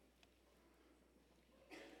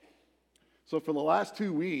So for the last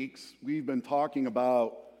 2 weeks, we've been talking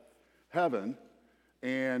about heaven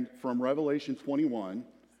and from Revelation 21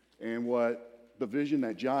 and what the vision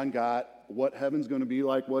that John got, what heaven's going to be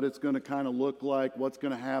like, what it's going to kind of look like, what's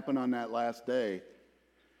going to happen on that last day.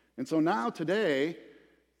 And so now today,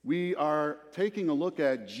 we are taking a look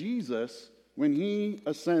at Jesus when he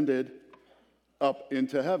ascended up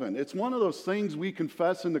into heaven. It's one of those things we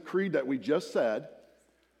confess in the creed that we just said.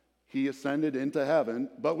 He ascended into heaven,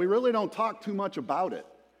 but we really don't talk too much about it.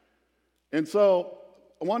 And so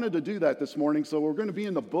I wanted to do that this morning. So we're going to be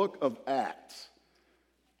in the book of Acts,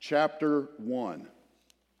 chapter 1.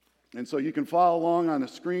 And so you can follow along on the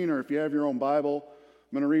screen, or if you have your own Bible,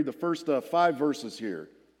 I'm going to read the first 5 verses here.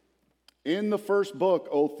 In the first book,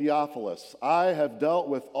 O Theophilus, I have dealt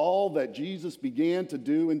with all that Jesus began to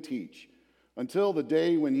do and teach, until the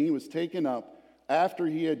day when he was taken up, after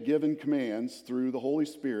he had given commands through the Holy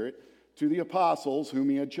Spirit to the apostles whom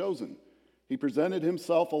he had chosen. He presented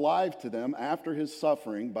himself alive to them after his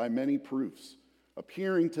suffering by many proofs,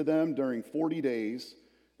 appearing to them during 40 days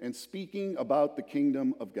and speaking about the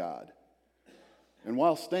kingdom of God. And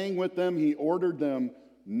while staying with them, he ordered them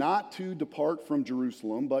not to depart from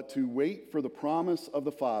Jerusalem, but to wait for the promise of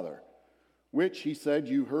the Father, which, he said,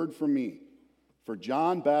 you heard from me. For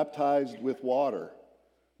John baptized with water,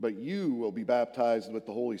 but you will be baptized with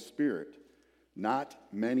the Holy Spirit not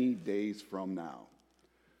many days from now.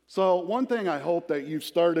 So one thing I hope that you've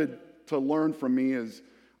started to learn from me is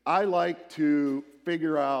I like to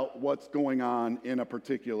figure out what's going on in a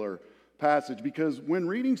particular passage, because when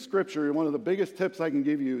reading Scripture, one of the biggest tips I can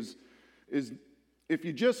give you is if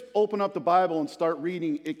you just open up the Bible and start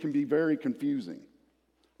reading, it can be very confusing.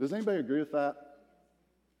 Does anybody agree with that?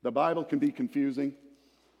 The Bible can be confusing.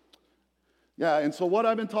 Yeah, and so what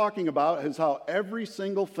I've been talking about is how every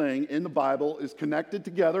single thing in the Bible is connected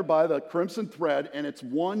together by the crimson thread, and it's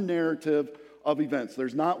one narrative of events.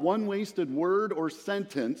 There's not one wasted word or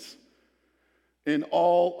sentence in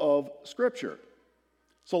all of Scripture.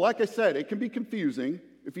 So like I said, it can be confusing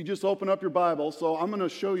if you just open up your Bible. So I'm going to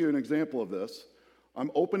show you an example of this.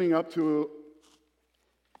 I'm opening up to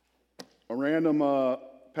a random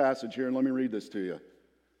passage here, and let me read this to you.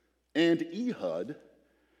 And Ehud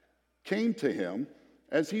came to him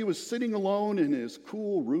as he was sitting alone in his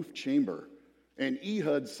cool roof chamber. And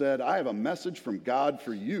Ehud said, I have a message from God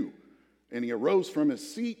for you. And he arose from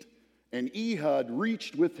his seat, and Ehud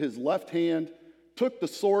reached with his left hand, took the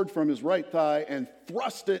sword from his right thigh, and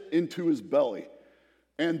thrust it into his belly.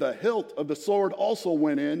 And the hilt of the sword also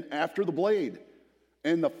went in after the blade,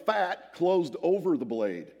 and the fat closed over the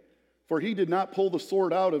blade, for he did not pull the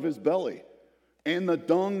sword out of his belly. And the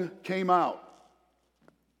dung came out.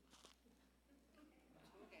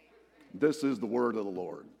 This is the word of the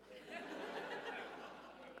Lord.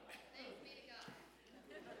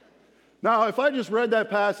 Now, if I just read that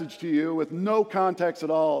passage to you with no context at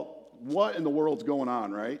all, what in the world's going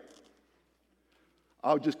on, right?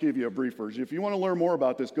 I'll just give you a brief version. If you want to learn more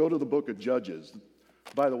about this, go to the book of Judges.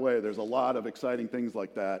 By the way, there's a lot of exciting things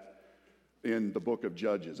like that in the book of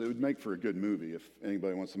Judges. It would make for a good movie if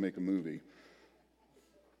anybody wants to make a movie.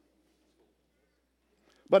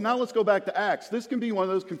 But now let's go back to Acts. This can be one of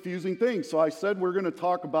those confusing things. So I said we're going to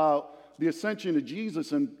talk about the ascension of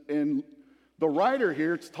Jesus, and the writer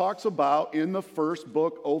here talks about in the first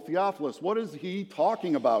book, O Theophilus. What is he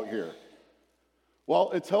talking about here?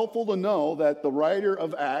 Well, it's helpful to know that the writer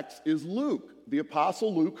of Acts is Luke, the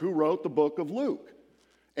Apostle Luke, who wrote the book of Luke.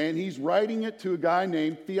 And he's writing it to a guy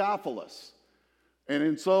named Theophilus.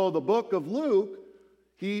 And so the book of Luke,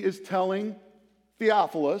 he is telling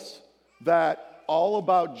Theophilus that all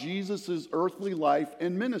about Jesus' earthly life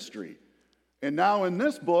and ministry. And now in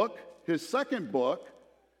this book, his second book,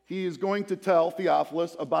 he is going to tell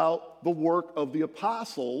Theophilus about the work of the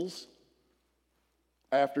apostles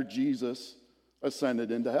after Jesus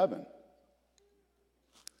ascended into heaven.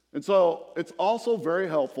 And so it's also very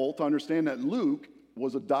helpful to understand that Luke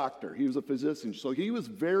was a doctor. He was a physician. So he was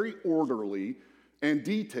very orderly and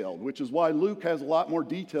detailed, which is why Luke has a lot more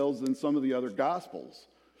details than some of the other Gospels,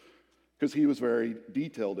 because he was very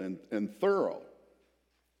detailed and thorough.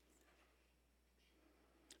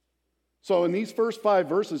 So in these first 5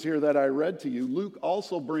 verses here that I read to you, Luke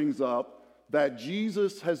also brings up that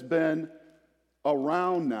Jesus has been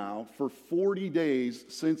around now for 40 days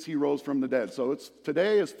since he rose from the dead. So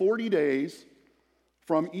today is 40 days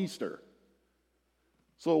from Easter.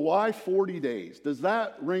 So why 40 days? Does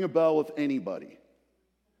that ring a bell with anybody?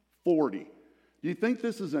 40. Do you think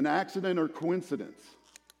this is an accident or coincidence?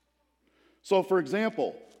 So for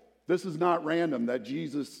example, this is not random that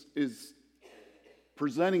Jesus is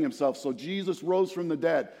presenting himself. So Jesus rose from the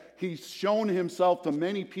dead. He's shown himself to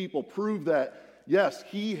many people, prove that, yes,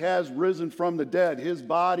 he has risen from the dead, his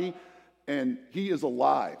body, and he is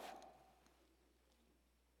alive.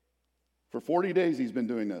 For 40 days he's been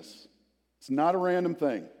doing this. It's not a random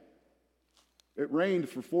thing. It rained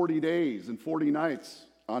for 40 days and 40 nights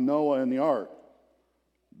on Noah and the ark.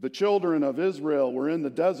 The children of Israel were in the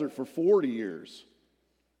desert for 40 years.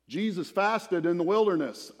 Jesus fasted in the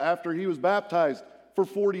wilderness after he was baptized for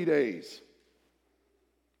 40 days.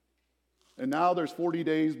 And now there's 40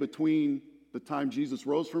 days between the time Jesus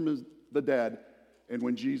rose from the dead and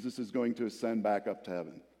when Jesus is going to ascend back up to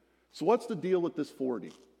heaven. So what's the deal with this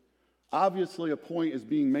 40? Obviously, a point is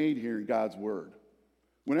being made here in God's word.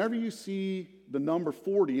 Whenever you see the number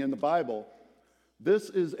 40 in the Bible, this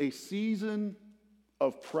is a season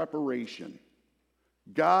of preparation.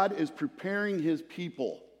 God is preparing his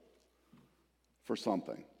people for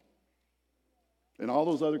something. In all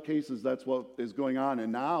those other cases, that's what is going on.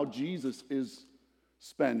 And now Jesus is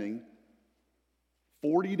spending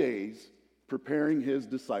 40 days preparing his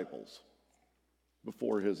disciples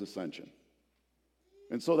before his ascension.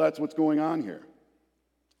 And so that's what's going on here.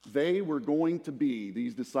 They were going to be,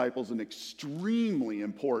 these disciples, an extremely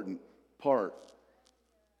important part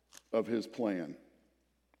of his plan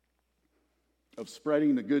of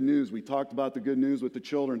spreading the good news. We talked about the good news with the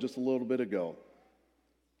children just a little bit ago.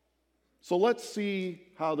 So let's see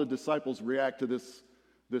how the disciples react to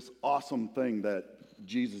this awesome thing that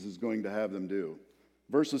Jesus is going to have them do.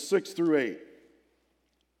 Verses 6 through 8.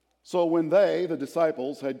 So when they, the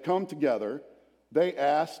disciples, had come together, they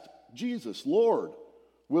asked Jesus, Lord,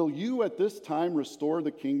 will you at this time restore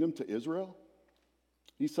the kingdom to Israel?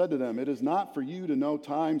 He said to them, it is not for you to know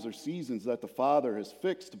times or seasons that the Father has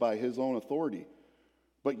fixed by his own authority,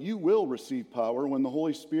 but you will receive power when the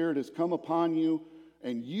Holy Spirit has come upon you,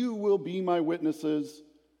 and you will be my witnesses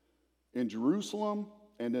in Jerusalem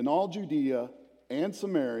and in all Judea and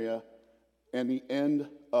Samaria and the end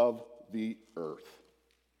of the earth.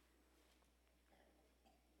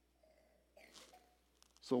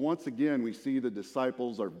 So once again, we see the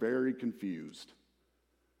disciples are very confused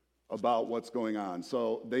about what's going on.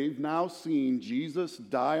 So they've now seen Jesus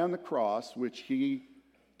die on the cross, which he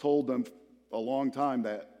told them a long time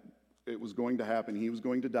that it was going to happen. He was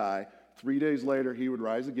going to die. 3 days later, he would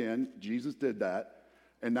rise again. Jesus did that.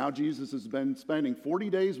 And now Jesus has been spending 40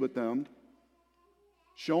 days with them,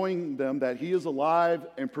 showing them that he is alive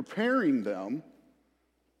and preparing them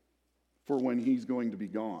for when he's going to be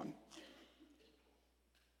gone.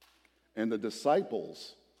 And the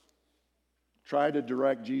disciples try to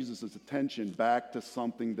direct Jesus' attention back to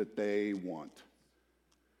something that they want.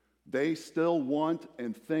 They still want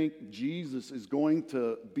and think Jesus is going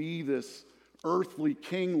to be this earthly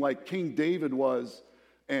king like King David was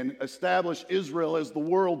and establish Israel as the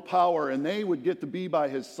world power, and they would get to be by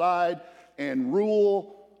his side and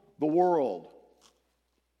rule the world.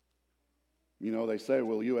 You know, they say,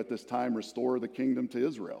 will you at this time restore the kingdom to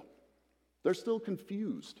Israel? They're still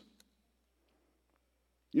confused.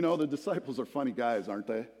 You know, the disciples are funny guys, aren't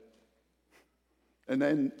they? And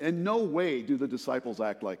then, in no way do the disciples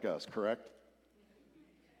act like us, correct?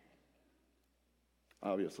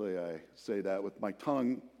 Obviously, I say that with my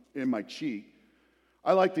tongue in my cheek.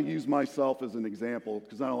 I like to use myself as an example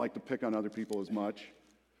because I don't like to pick on other people as much.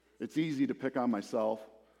 It's easy to pick on myself.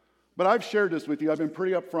 But I've shared this with you. I've been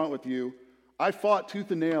pretty upfront with you. I fought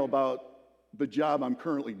tooth and nail about the job I'm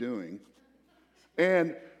currently doing.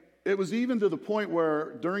 And it was even to the point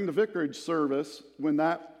where during the vicarage service, when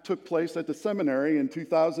that took place at the seminary in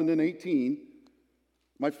 2018,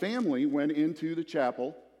 my family went into the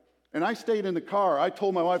chapel, and I stayed in the car. I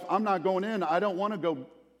told my wife, I'm not going in. I don't want to go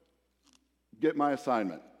get my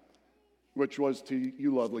assignment, which was to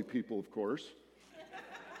you lovely people, of course.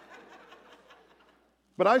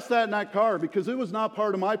 But I sat in that car because it was not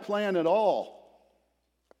part of my plan at all.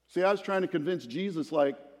 See, I was trying to convince Jesus,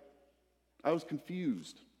 like, I was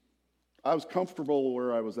confused. I was comfortable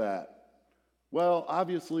where I was at. Well,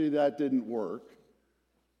 obviously that didn't work,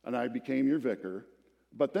 and I became your vicar.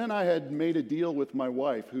 But then I had made a deal with my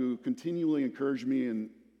wife, who continually encouraged me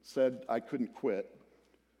and said I couldn't quit.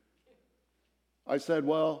 I said,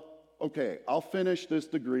 well, okay, I'll finish this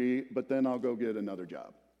degree, but then I'll go get another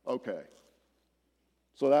job. Okay.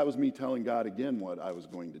 So that was me telling God again what I was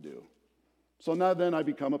going to do. So now then I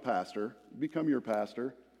become your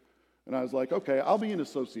pastor. And I was like, okay, I'll be an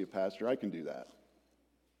associate pastor. I can do that.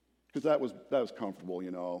 Because that was comfortable,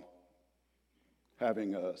 you know,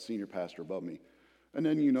 having a senior pastor above me. And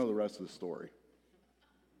then you know the rest of the story.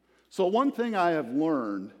 So one thing I have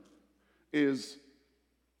learned is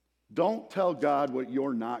don't tell God what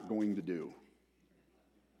you're not going to do.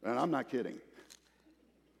 And I'm not kidding.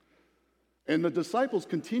 And the disciples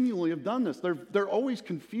continually have done this. They're always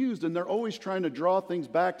confused, and they're always trying to draw things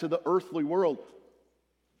back to the earthly world.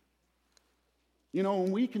 You know,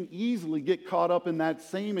 and we can easily get caught up in that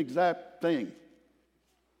same exact thing,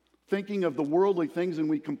 thinking of the worldly things, and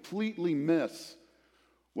we completely miss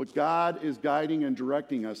what God is guiding and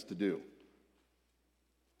directing us to do.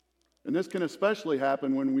 And this can especially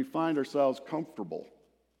happen when we find ourselves comfortable.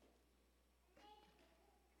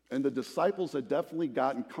 And the disciples had definitely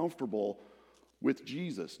gotten comfortable with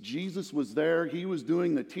Jesus. Jesus was there. He was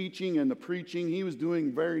doing the teaching and the preaching. He was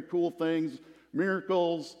doing very cool things,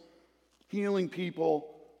 miracles, healing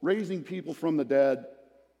people, raising people from the dead.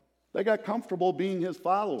 They got comfortable being his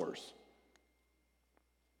followers.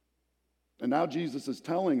 And now Jesus is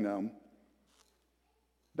telling them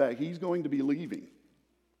that he's going to be leaving.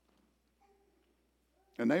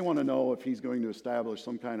 And they want to know if he's going to establish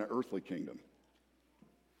some kind of earthly kingdom.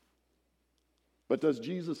 But does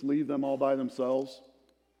Jesus leave them all by themselves?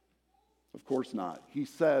 Of course not. He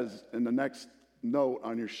says in the next note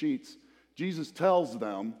on your sheets, Jesus tells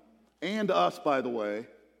them, and us, by the way,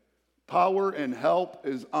 power and help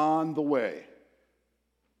is on the way.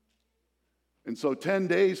 And so 10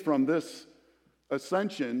 days from this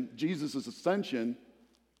ascension, Jesus' ascension,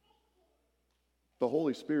 the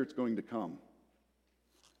Holy Spirit's going to come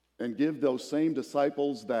and give those same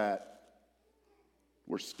disciples that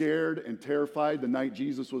were scared and terrified the night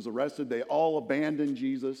Jesus was arrested. They all abandoned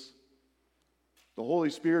Jesus. The Holy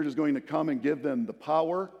Spirit is going to come and give them the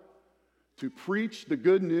power to preach the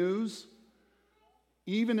good news,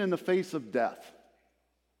 even in the face of death.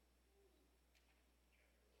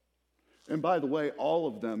 And by the way, all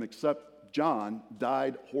of them, except John,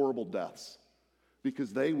 died horrible deaths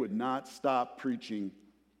because they would not stop preaching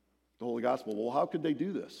the Holy Gospel. Well, how could they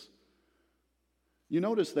do this? You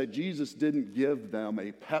notice that Jesus didn't give them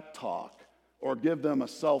a pep talk or give them a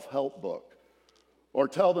self-help book or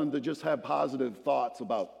tell them to just have positive thoughts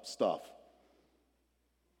about stuff.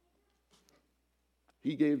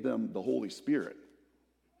 He gave them the Holy Spirit,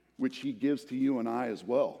 which he gives to you and I as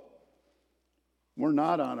well. We're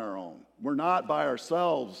not on our own. We're not by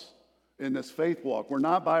ourselves in this faith walk. We're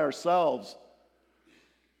not by ourselves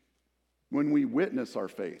when we witness our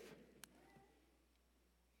faith.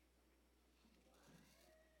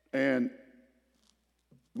 And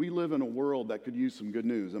we live in a world that could use some good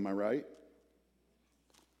news, am I right?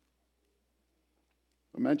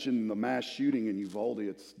 I mentioned the mass shooting in Uvalde.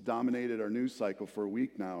 It's dominated our news cycle for a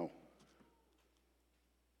week now.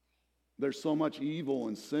 There's so much evil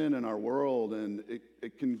and sin in our world, and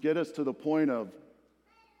it can get us to the point of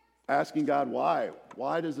asking God, why?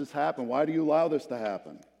 Why does this happen? Why do you allow this to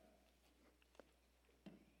happen?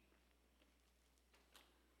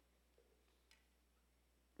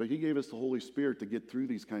 But he gave us the Holy Spirit to get through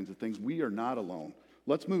these kinds of things. We are not alone.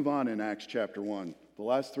 Let's move on in Acts chapter 1, the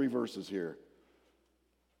last 3 verses here.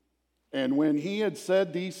 And when he had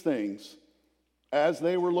said these things, as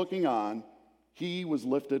they were looking on, he was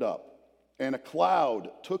lifted up, and a cloud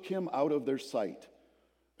took him out of their sight.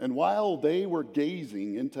 And while they were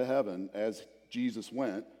gazing into heaven as Jesus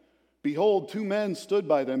went, behold, 2 men stood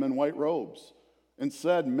by them in white robes and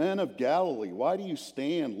said, Men of Galilee, why do you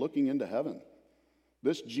stand looking into heaven?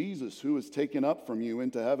 This Jesus who is taken up from you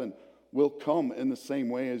into heaven will come in the same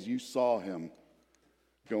way as you saw him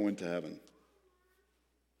go into heaven.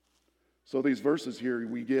 So these verses here,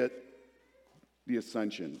 we get the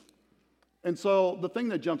ascension. And so the thing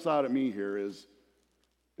that jumps out at me here is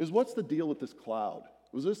what's the deal with this cloud?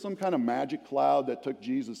 Was this some kind of magic cloud that took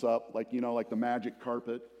Jesus up, like the magic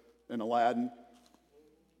carpet in Aladdin?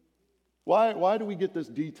 Why do we get this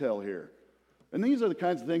detail here? And these are the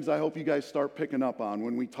kinds of things I hope you guys start picking up on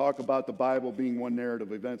when we talk about the Bible being one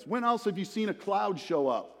narrative events. When else have you seen a cloud show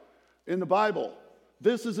up in the Bible?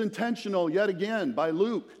 This is intentional, yet again, by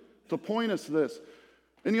Luke to point us to this.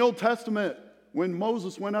 In the Old Testament, when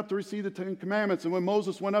Moses went up to receive the 10 Commandments and when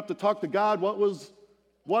Moses went up to talk to God,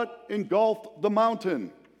 what engulfed the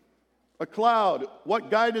mountain? A cloud. What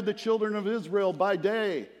guided the children of Israel by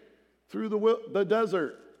day through the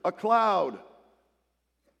desert? A cloud.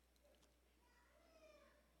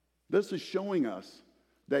 This is showing us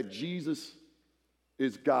that Jesus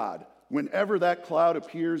is God. Whenever that cloud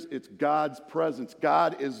appears, it's God's presence.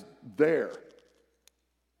 God is there.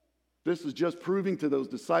 This is just proving to those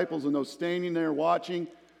disciples and those standing there watching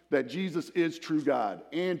that Jesus is true God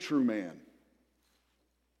and true man.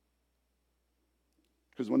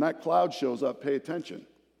 Because when that cloud shows up, pay attention.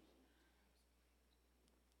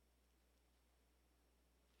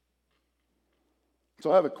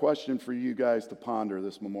 So I have a question for you guys to ponder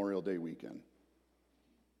this Memorial Day weekend.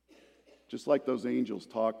 just like those angels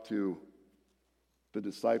talked to the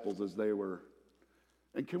disciples as they were.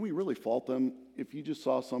 And can we really fault them? If you just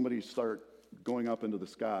saw somebody start going up into the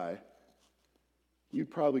sky, you'd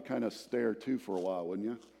probably kind of stare too for a while, wouldn't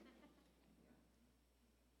you?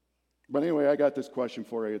 But anyway, I got this question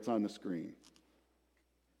for you. It's on the screen.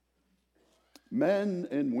 Men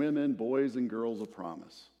and women, boys and girls of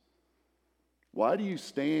promise, why do you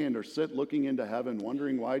stand or sit looking into heaven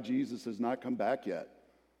wondering why Jesus has not come back yet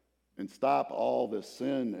and stop all this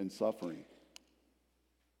sin and suffering?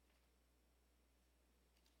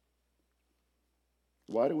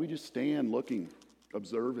 Why do we just stand looking,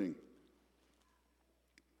 observing?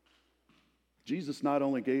 Jesus not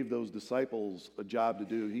only gave those disciples a job to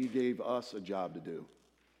do, he gave us a job to do.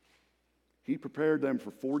 He prepared them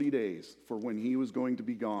for 40 days for when he was going to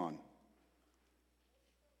be gone.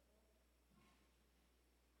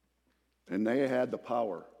 And they had the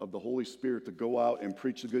power of the Holy Spirit to go out and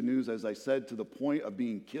preach the good news, as I said, to the point of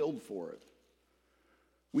being killed for it.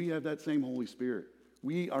 We have that same Holy Spirit.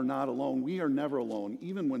 We are not alone. We are never alone.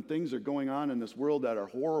 Even when things are going on in this world that are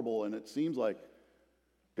horrible and it seems like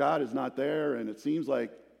God is not there and it seems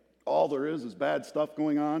like all there is bad stuff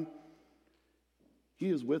going on, he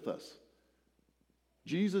is with us.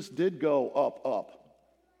 Jesus did go up,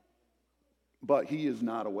 but he is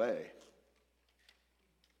not away.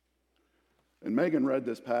 And Megan read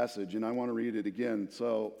this passage, and I want to read it again.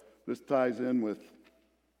 So this ties in with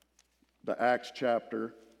the Acts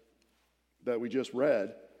chapter that we just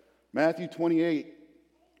read. Matthew 28,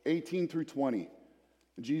 18 through 20.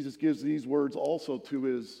 And Jesus gives these words also to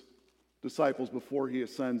his disciples before he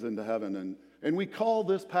ascends into heaven. And we call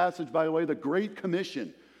this passage, by the way, the Great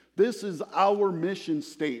Commission. This is our mission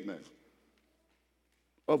statement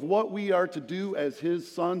of what we are to do as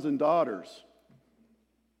his sons and daughters.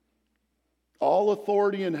 All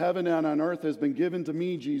authority in heaven and on earth has been given to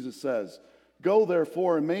me, Jesus says. Go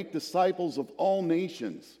therefore and make disciples of all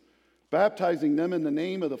nations, baptizing them in the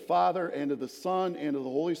name of the Father and of the Son and of the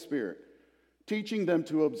Holy Spirit, teaching them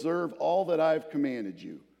to observe all that I have commanded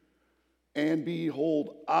you. And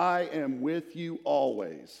behold, I am with you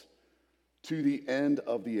always to the end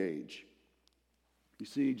of the age. You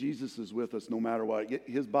see, Jesus is with us no matter what.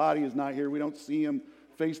 His body is not here. We don't see him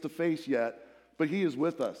face to face yet, but he is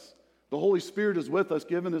with us. The Holy Spirit is with us,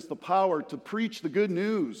 giving us the power to preach the good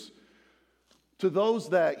news to those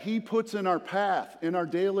that he puts in our path, in our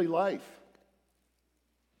daily life.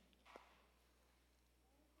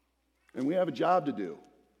 And we have a job to do.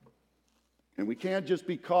 And we can't just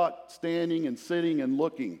be caught standing and sitting and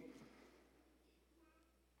looking.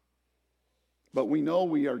 But we know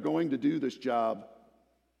we are going to do this job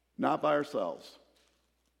not by ourselves.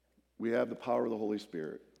 We have the power of the Holy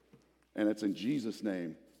Spirit. And it's in Jesus'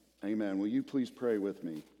 name. Amen. Will you please pray with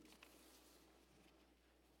me?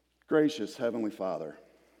 Gracious Heavenly Father,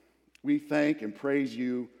 we thank and praise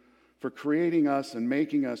you for creating us and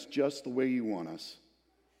making us just the way you want us.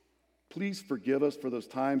 Please forgive us for those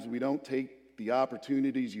times we don't take the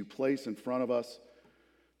opportunities you place in front of us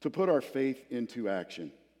to put our faith into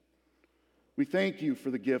action. We thank you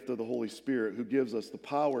for the gift of the Holy Spirit who gives us the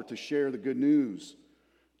power to share the good news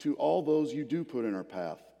to all those you do put in our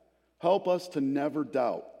path. Help us to never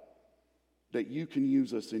doubt that you can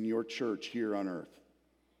use us in your church here on earth.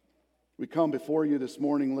 We come before you this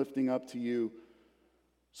morning lifting up to you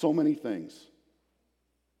so many things.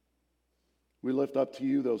 We lift up to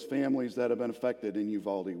you those families that have been affected in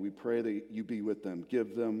Uvalde. We pray that you be with them.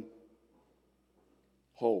 Give them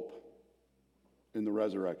hope in the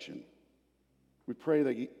resurrection. We pray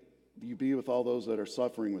that you be with all those that are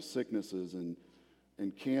suffering with sicknesses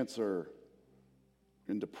and cancer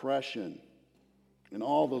and depression and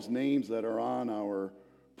all those names that are on our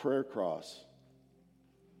prayer cross.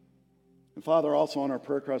 And Father, also on our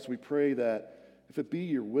prayer cross, we pray that if it be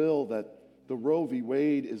your will that the Roe v.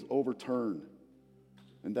 Wade is overturned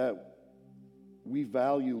and that we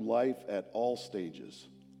value life at all stages.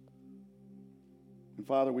 And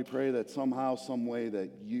Father, we pray that somehow, some way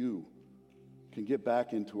that you can get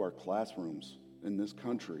back into our classrooms in this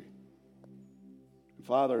country. And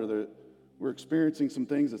Father, we're experiencing some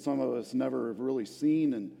things that some of us never have really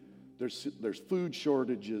seen, and there's food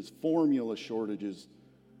shortages, formula shortages.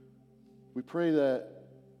 We pray that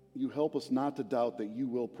you help us not to doubt that you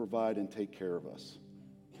will provide and take care of us.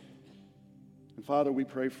 And Father, we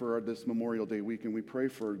pray for this Memorial Day weekend. We pray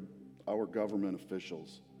for our government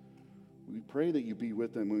officials. We pray that you be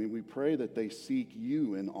with them. We pray that they seek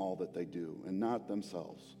you in all that they do and not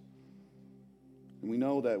themselves. And we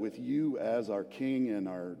know that with you as our King and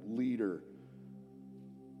our leader,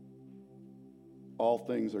 all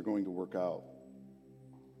things are going to work out.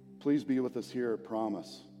 Please be with us here at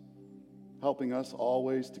Promise. helping us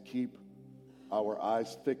always to keep our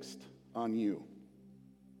eyes fixed on you.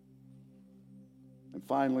 And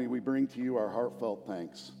finally, we bring to you our heartfelt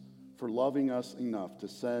thanks for loving us enough to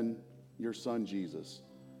send your Son Jesus,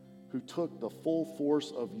 who took the full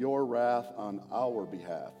force of your wrath on our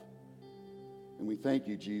behalf. And we thank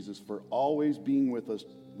you, Jesus, for always being with us.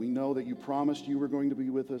 We know that you promised you were going to be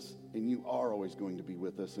with us, and you are always going to be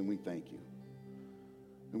with us, and we thank you.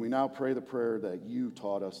 And we now pray the prayer that you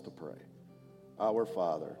taught us to pray. Our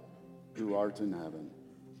Father, who art in heaven,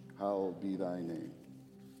 hallowed be thy name.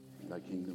 Thy kingdom